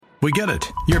We get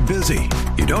it. You're busy.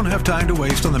 You don't have time to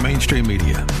waste on the mainstream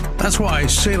media. That's why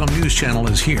Salem News Channel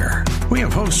is here. We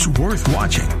have hosts worth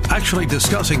watching, actually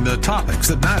discussing the topics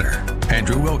that matter.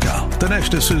 Andrew Wilkow,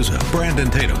 Dinesh D'Souza, Brandon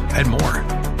Tatum, and more.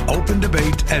 Open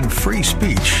debate and free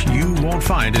speech you won't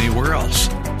find anywhere else.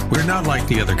 We're not like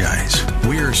the other guys.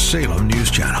 We're Salem News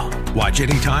Channel. Watch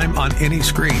anytime on any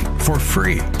screen for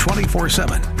free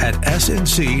 24/7 at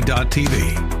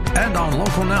snc.tv and on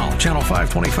Local Now, Channel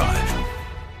 525.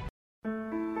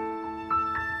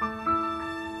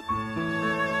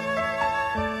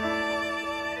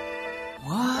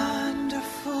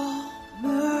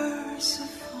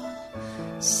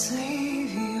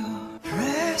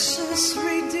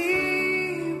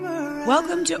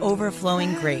 Welcome to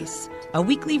Overflowing Grace, a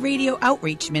weekly radio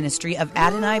outreach ministry of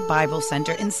Adonai Bible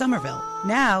Center in Somerville.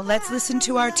 Now let's listen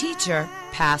to our teacher,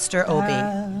 Pastor Obi.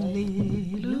 Hallelujah,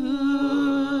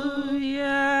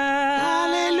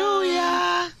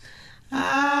 hallelujah,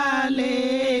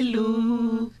 hallelujah,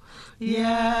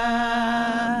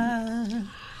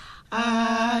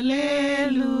 hallelujah,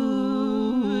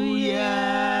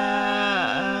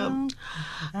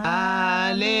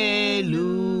 hallelujah.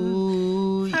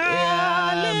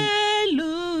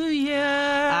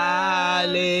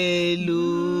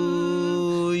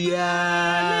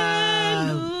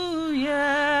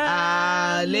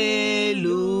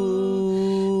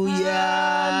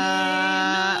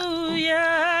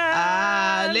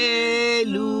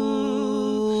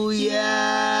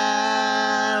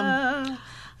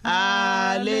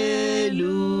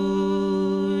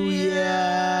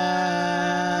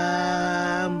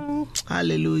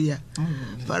 Hallelujah.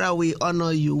 Father, we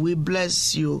honor you. We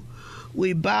bless you.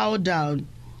 We bow down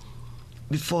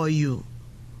before you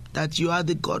that you are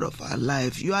the God of our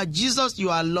life. You are Jesus. You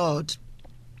are Lord.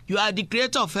 You are the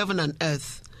creator of heaven and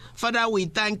earth. Father, we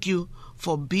thank you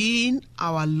for being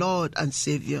our Lord and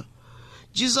Savior.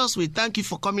 Jesus, we thank you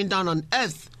for coming down on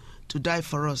earth to die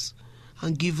for us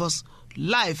and give us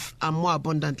life and more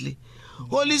abundantly.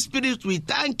 Holy Spirit, we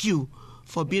thank you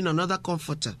for being another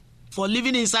comforter, for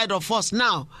living inside of us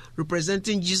now,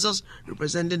 representing Jesus,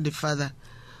 representing the Father.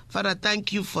 Father,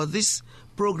 thank you for this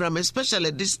program, especially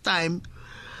this time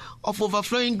of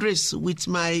overflowing grace with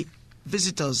my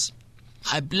visitors.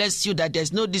 I bless you that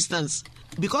there's no distance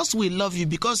because we love you,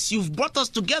 because you've brought us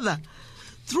together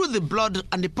through the blood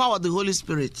and the power of the Holy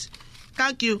Spirit.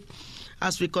 Thank you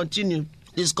as we continue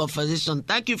this conversation.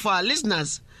 Thank you for our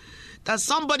listeners, that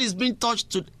somebody's been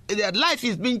touched, their life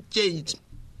is being changed,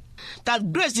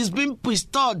 that grace is being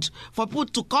restored for people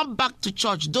to come back to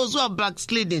church, those who are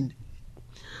backsliding,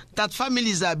 that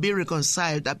families are being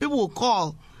reconciled, that people will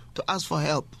call to ask for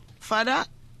help. Father,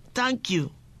 thank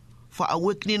you for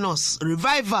awakening us,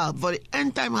 revival for the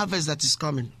end time harvest that is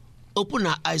coming. Open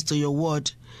our eyes to your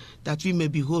word, that we may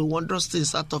behold wondrous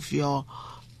things out of your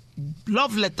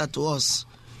love letter to us,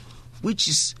 which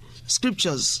is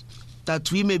scriptures,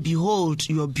 that we may behold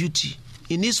your beauty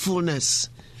in its fullness.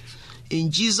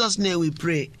 In Jesus' name we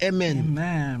pray. Amen.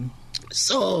 Amen.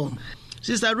 So,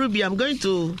 Sister Ruby, I'm going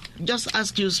to just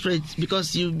ask you straight,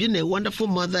 because you've been a wonderful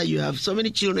mother. You have so many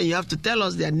children. You have to tell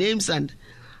us their names and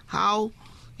how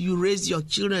you raised your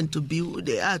children to be who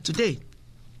they are today.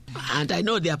 And I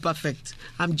know they are perfect.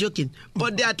 I'm joking.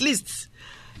 But they, at least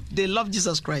they love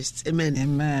Jesus Christ. Amen.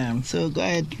 Amen. So go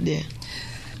ahead there.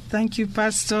 Thank you,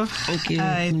 Pastor. Thank you.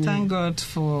 I thank God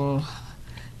for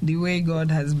the way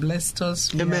God has blessed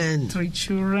us. We Amen. have 3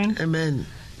 children. Amen.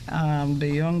 The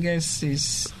youngest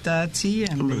is 30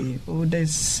 and Amen. the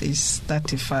oldest is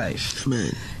 35.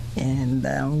 Amen.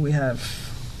 And we have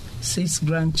 6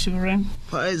 grandchildren.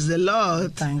 Praise the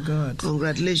Lord. Thank God.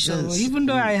 Congratulations. So even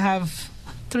though I have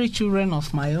 3 children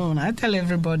of my own, I tell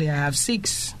everybody I have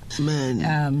 6.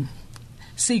 Amen.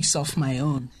 6 of my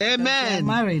own. Amen. I'm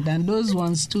married, and those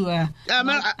ones too are.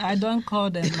 I don't call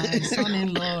them my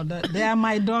son-in-law. They are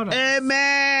my daughter.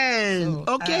 Amen.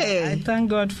 So okay. I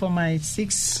thank God for my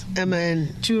 6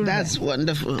 Amen. children. That's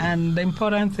wonderful. And the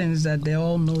important thing is that they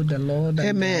all know the Lord. And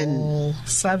Amen. they're all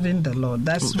serving the Lord.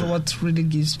 That's what really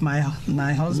gives my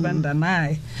husband and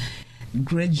I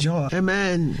great joy.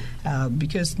 Amen.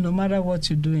 Because no matter what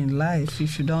you do in life,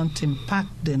 if you don't impact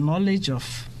the knowledge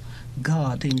of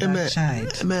God in Amen. that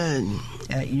child, Amen.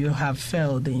 You have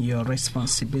failed in your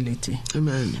responsibility.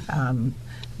 Amen.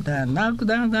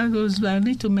 That goes. I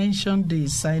need to mention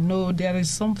this. I know there is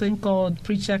something called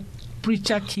preacher kid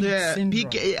syndrome.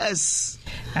 PKS.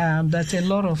 That a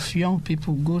lot of young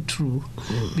people go through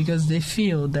because they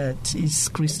feel that it's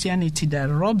Christianity that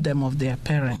robbed them of their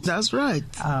parents. That's right.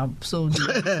 So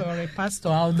for a pastor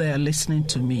out there listening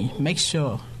to me, make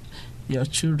sure your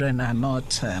children are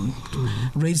not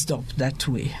raised up that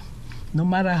way. No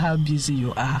matter how busy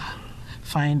you are,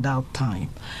 find out time.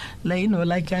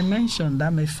 Like I mentioned,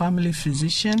 I'm a family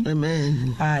physician.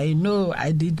 Amen. I know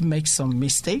I did make some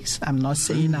mistakes. I'm not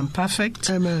saying I'm perfect.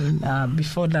 Amen.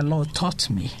 Before the Lord taught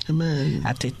me. Amen.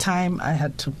 At a time, I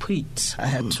had to quit. I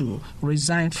had to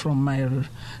resign from my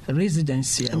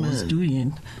residency I was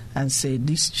doing and say,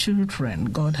 these children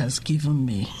God has given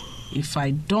me, if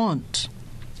I don't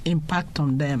impact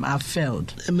on them, I've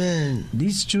failed. Amen.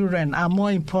 These children are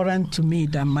more important to me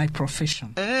than my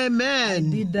profession. Amen. I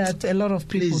did that. A lot of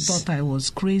people thought I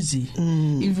was crazy.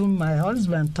 Even my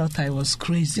husband thought I was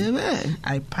crazy. Amen.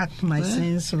 I packed my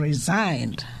things,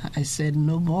 resigned. I said,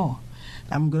 no more.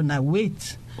 I'm going to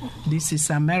wait. This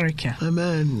is America.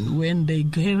 Amen. When they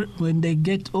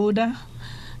get older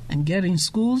and get in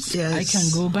schools, I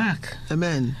can go back.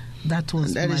 Amen. That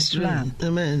was my plan.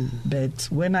 Amen. But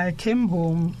when I came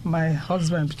home, my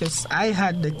husband, because I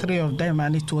had the three of them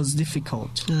and it was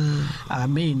difficult. I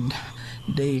mean,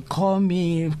 they call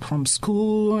me from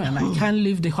school and I can't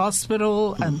leave the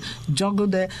hospital and juggle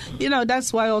the...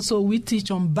 that's why also we teach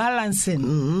on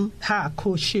balancing.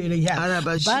 Balancing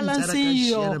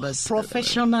your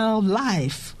professional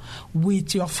life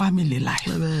with your family life.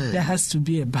 Amen. There has to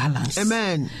be a balance.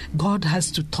 Amen. God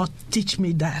has to teach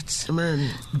me that. Amen.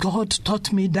 God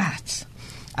taught me that.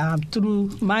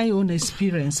 Through my own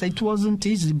experience. It wasn't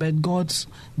easy, but God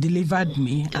delivered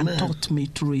me and taught me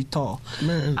through it all.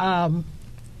 Amen.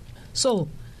 So,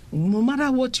 no matter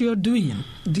what you're doing,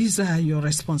 these are your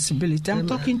responsibilities. I'm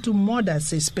talking to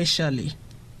mothers especially.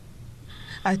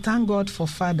 I thank God for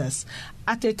fathers.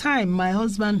 At a time, my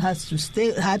husband had to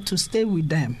stay with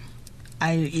them.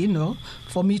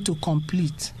 For me to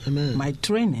complete my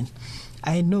training.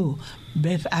 I know,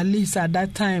 but at least at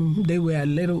that time they were a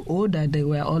little older. They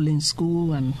were all in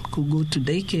school and could go to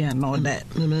daycare and all that.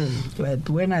 Amen. But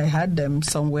when I had them,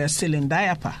 some were still in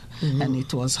diaper, and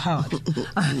it was hard.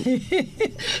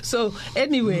 So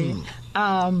anyway,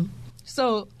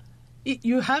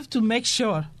 you have to make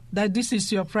sure that this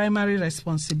is your primary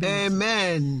responsibility.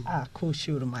 Amen.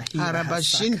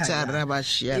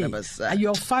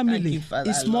 Your family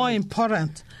is more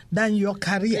important than your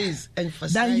career,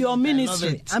 than your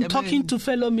ministry. I'm talking to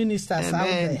fellow ministers out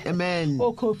there. Amen.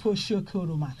 Because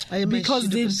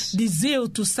the zeal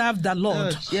to serve the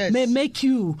Lord may make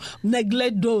you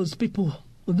neglect those people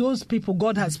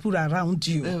God has put around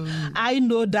you. I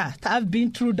know that. I've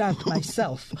been through that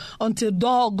myself until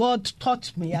God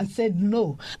taught me and said,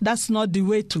 no, that's not the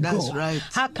way to go. That's right.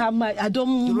 How come it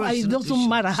doesn't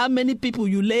matter how many people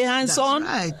you lay hands on,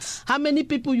 how many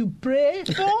people you pray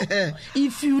for.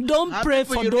 If you don't pray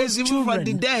for those children,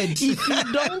 if you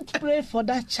don't pray for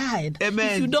that child,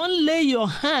 if you don't lay your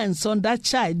hands on that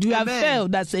child, you have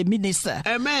failed as a minister.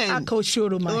 Amen. So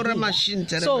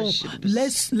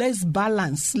let's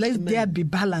balance. Let there be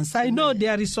balance. I know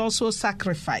there is also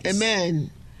sacrifice.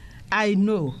 Amen. I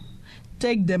know.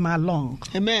 Take them along.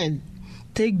 Amen.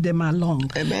 Take them along.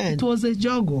 Amen. It was a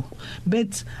juggle,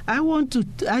 but I want to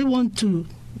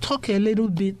talk a little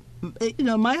bit.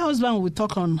 My husband will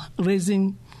talk on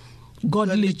raising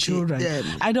godly children.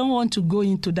 I don't want to go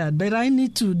into that, but I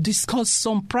need to discuss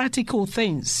some practical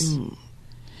things,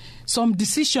 some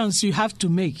decisions you have to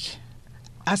make.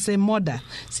 As a mother,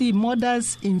 see,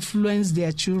 mothers influence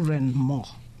their children more.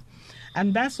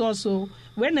 And that's also,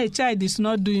 when a child is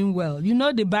not doing well,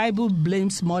 the Bible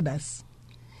blames mothers.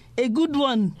 A good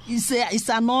one is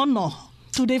an honor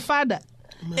to the father.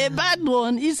 A bad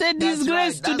one is a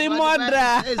disgrace to the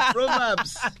mother. It's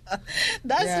Proverbs.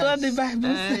 That's what the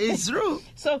Bible says. It's true.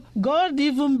 So God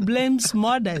even blames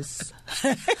mothers.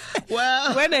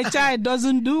 Well, when a child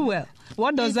doesn't do well.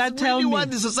 What does that tell me?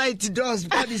 What the society does,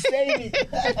 God is saying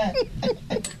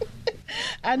it.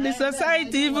 And the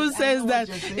society even says that,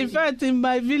 in fact, in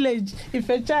my village, if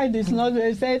a child is not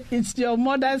well, said it's your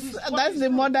mother's, that's the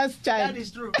mother's child. That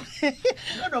is true.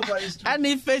 Nobody's true. And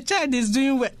if a child is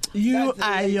doing well, you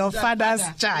are your father's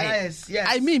child. Yes.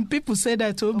 I mean, people say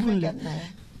that openly.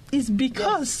 It's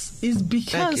because of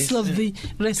the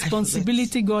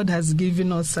responsibility God has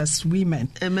given us as women.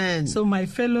 Amen. So my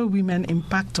fellow women,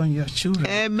 impact on your children.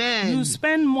 Amen. You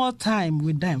spend more time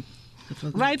with them,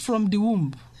 right from the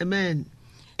womb. Amen.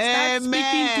 Start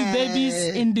speaking to babies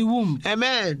in the womb.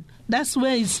 Amen. That's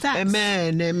where it starts.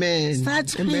 Amen. Start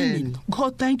screaming.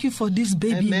 God, thank you for this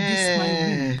baby in this my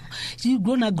womb. You're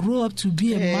going to grow up to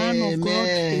be a man of God,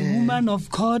 a woman of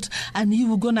God, and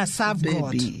you're going to serve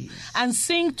God. And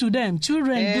sing to them.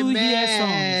 Children do hear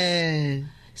songs.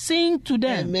 Sing to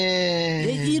them.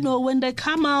 Amen. When they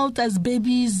come out as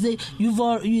babies, they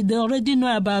already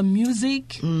know about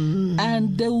music,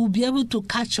 and they will be able to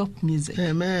catch up music.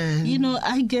 Amen.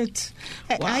 I get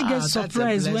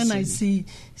surprised when I see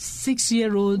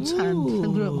 6-year-olds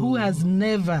who has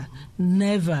never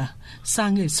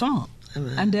sang a song.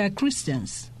 Amen. And they are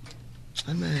Christians.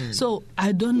 Amen. So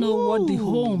I don't know what the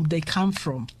home they come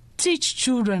from. Teach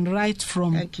children right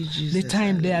from the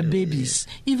time they are babies.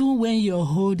 Even when you're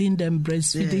holding them,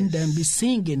 breastfeeding them, be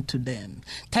singing to them,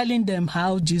 telling them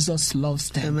how Jesus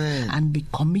loves them, and be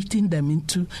committing them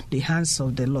into the hands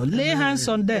of the Lord. Lay hands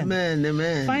on them.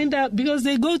 Amen. Find out, because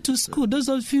they go to school. Those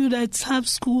of you that have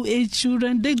school-age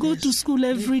children, they go to school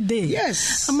every day.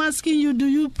 Yes. I'm asking you, do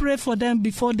you pray for them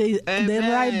before they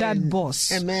ride that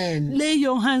bus? Amen. Lay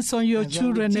your hands on your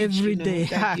children every day.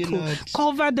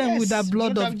 Cover them with the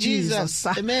blood of Jesus.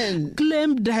 Amen.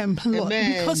 Claim them, Lord.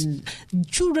 Because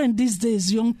children these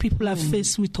days, young people are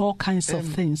faced with all kinds of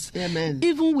things. Amen.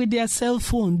 Even with their cell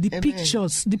phone, the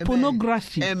pictures, the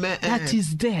pornography that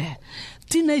is there.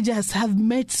 Teenagers have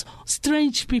met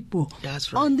strange people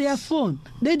on their phone.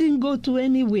 They didn't go to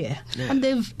anywhere. And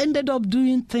they've ended up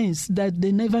doing things that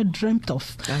they never dreamt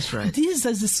of. That's right. This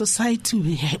is the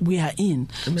society we are in.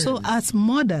 Amen. So as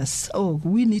mothers,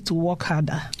 we need to work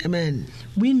harder. Amen.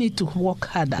 We need to work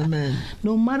harder. Amen.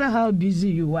 No matter how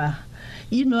busy you are.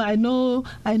 I know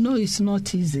it's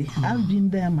not easy. I've been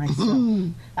there myself.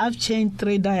 I've changed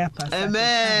 3 diapers.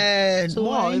 Amen. So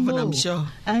I'm sure.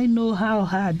 I know how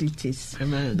hard it is.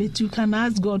 Amen. But you can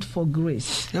ask God for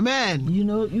grace. Amen.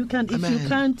 You can. If you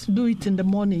can't do it in the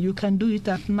morning, you can do it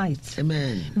at night.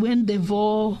 Amen. When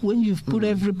you've put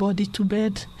everybody to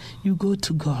bed, you go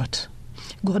to God.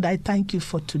 God, I thank you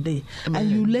for today. Amen.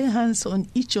 And you lay hands on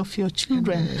each of your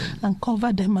children and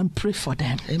cover them and pray for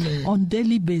them on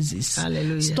daily basis.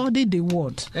 Hallelujah. Study the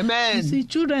word. Amen. You see,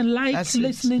 children like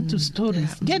listening to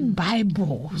stories. Get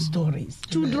Bible stories.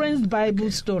 Children's Bible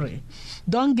story.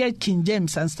 Don't get King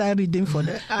James and start reading for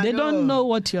them. They don't know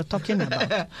what you're talking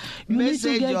about. You need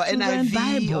to get children's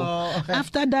Bible.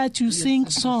 After that, you sing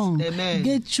songs.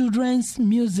 Get children's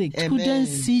music,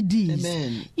 children's CDs.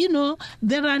 Amen.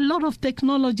 There are a lot of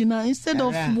technology now. Instead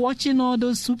of watching all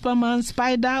those Superman,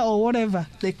 Spider, or whatever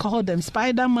they call them,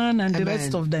 Spider-Man and the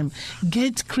rest of them,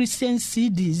 get Christian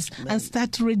CDs and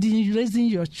start raising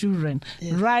your children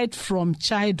right from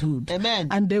childhood.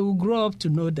 And they will grow up to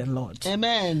know the Lord.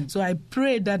 Amen. So I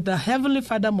pray that the Heavenly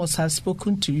Father must have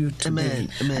spoken to you today.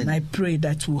 Amen. And I pray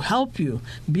that will help you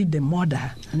be the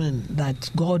mother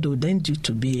that God ordained you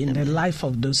to be in the life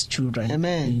of those children.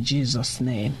 Amen. In Jesus'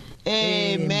 name.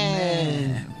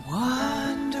 Amen.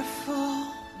 Wonderful,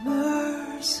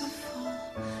 merciful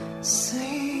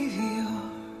Savior,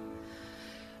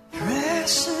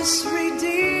 precious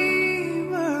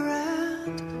Redeemer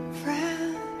and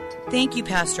friend. Thank you,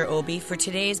 Pastor Obi, for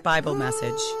today's Bible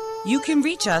message. You can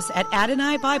reach us at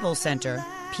Adonai Bible Center,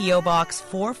 P.O. Box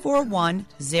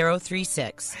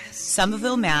 441036,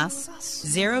 Somerville, Mass.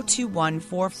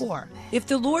 02144. If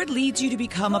the Lord leads you to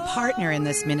become a partner in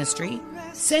this ministry,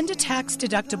 send a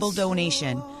tax-deductible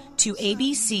donation to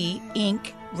ABC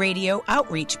Inc. Radio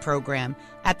Outreach Program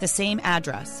at the same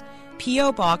address,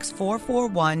 P.O. Box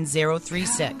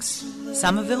 441036,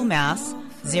 Somerville, Mass.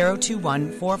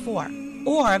 02144.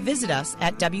 Or visit us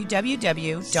at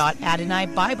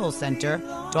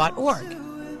www.AdonaiBibleCenter.org.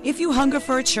 If you hunger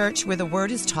for a church where the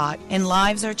Word is taught and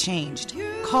lives are changed,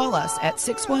 call us at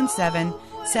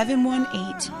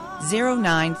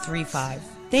 617-718-0935.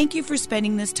 Thank you for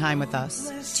spending this time with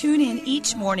us. Tune in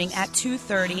each morning at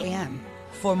 2:30 a.m.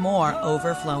 for more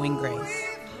Overflowing Grace.